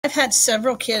I've had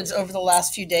several kids over the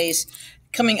last few days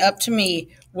coming up to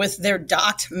me with their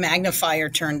docked magnifier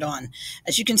turned on.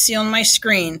 As you can see on my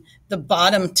screen, the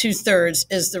bottom 2/3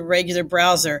 is the regular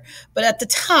browser, but at the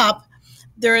top,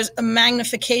 there is a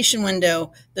magnification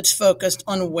window that's focused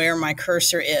on where my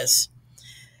cursor is.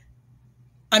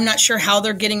 I'm not sure how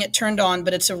they're getting it turned on,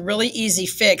 but it's a really easy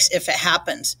fix if it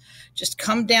happens. Just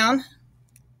come down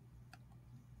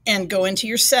and go into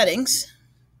your settings.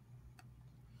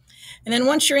 And then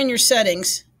once you're in your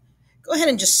settings, go ahead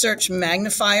and just search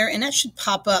magnifier, and that should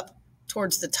pop up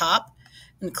towards the top,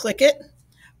 and click it.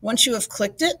 Once you have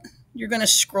clicked it, you're going to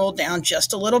scroll down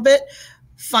just a little bit,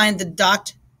 find the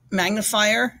docked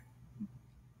magnifier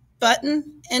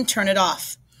button, and turn it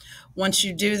off. Once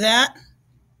you do that,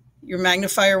 your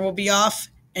magnifier will be off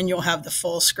and you'll have the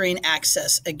full screen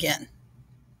access again.